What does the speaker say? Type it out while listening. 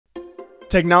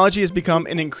Technology has become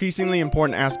an increasingly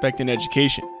important aspect in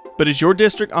education, but is your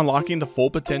district unlocking the full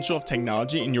potential of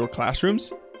technology in your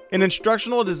classrooms? An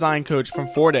instructional design coach from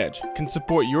ForwardEdge can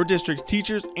support your district's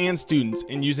teachers and students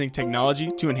in using technology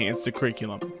to enhance the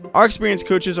curriculum. Our experienced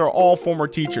coaches are all former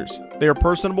teachers. They are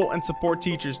personable and support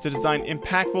teachers to design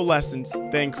impactful lessons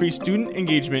that increase student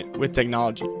engagement with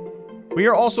technology. We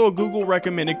are also a Google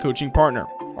recommended coaching partner.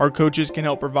 Our coaches can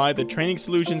help provide the training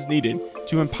solutions needed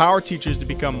to empower teachers to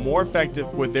become more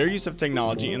effective with their use of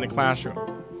technology in the classroom.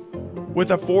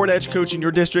 With a ForwardEdge coach in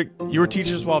your district, your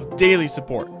teachers will have daily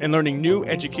support in learning new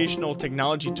educational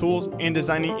technology tools and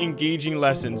designing engaging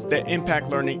lessons that impact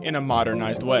learning in a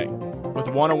modernized way. With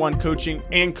one-on-one coaching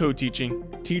and co-teaching,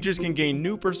 teachers can gain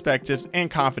new perspectives and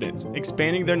confidence,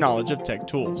 expanding their knowledge of tech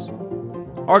tools.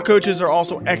 Our coaches are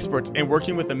also experts in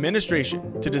working with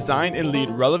administration to design and lead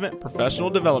relevant professional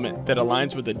development that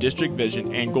aligns with the district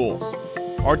vision and goals.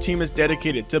 Our team is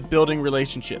dedicated to building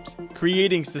relationships,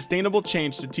 creating sustainable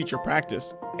change to teacher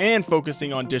practice, and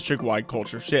focusing on district-wide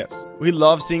culture shifts. We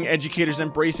love seeing educators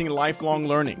embracing lifelong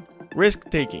learning,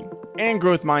 risk-taking, and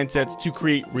growth mindsets to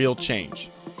create real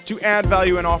change. To add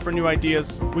value and offer new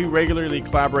ideas, we regularly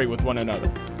collaborate with one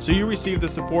another, so you receive the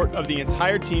support of the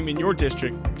entire team in your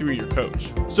district through your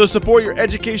coach. So support your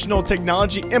educational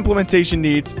technology implementation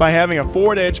needs by having a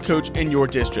ForwardEdge coach in your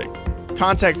district.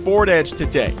 Contact ForwardEdge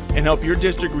today and help your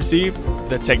district receive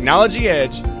the technology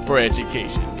edge for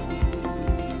education.